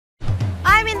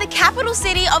capital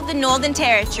city of the Northern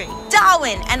Territory,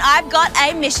 Darwin, and I've got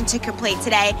a mission to complete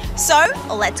today, so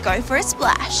let's go for a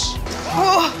splash.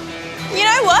 Oh, you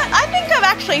know what? I think I've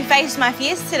actually faced my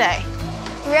fears today.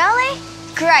 Really?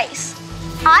 Grace,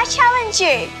 I challenge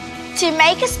you to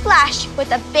make a splash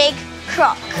with a big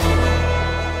croc.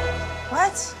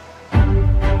 What?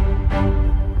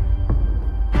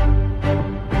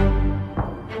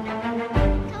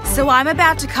 So I'm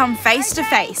about to come face to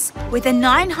face with a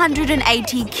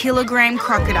 980-kilogram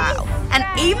crocodile. And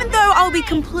even though I'll be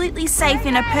completely safe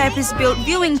in a purpose-built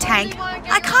viewing tank,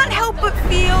 I can't help but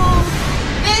feel...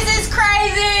 This is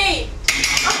crazy!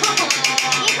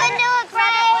 You can do it,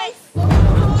 Grace!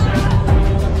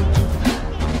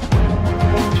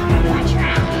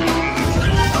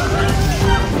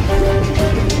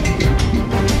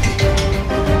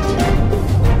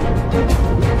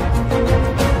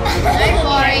 Don't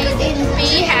worry,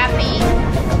 be happy.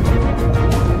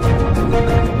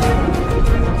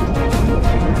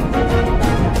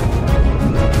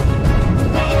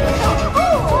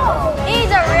 He's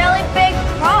a really big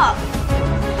croc.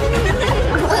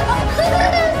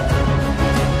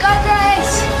 Go,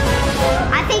 Grace!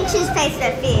 I think she's faced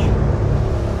her fear.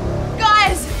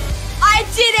 Guys, I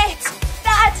did it!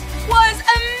 That was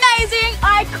amazing!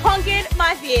 I conquered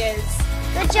my fears.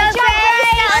 Good job,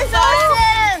 Grace! That was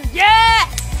awesome! Yes!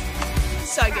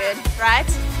 So good, right?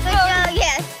 Good job,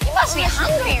 yes. You must be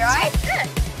hungry, right?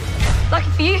 Lucky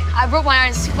for you, I brought my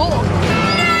own score.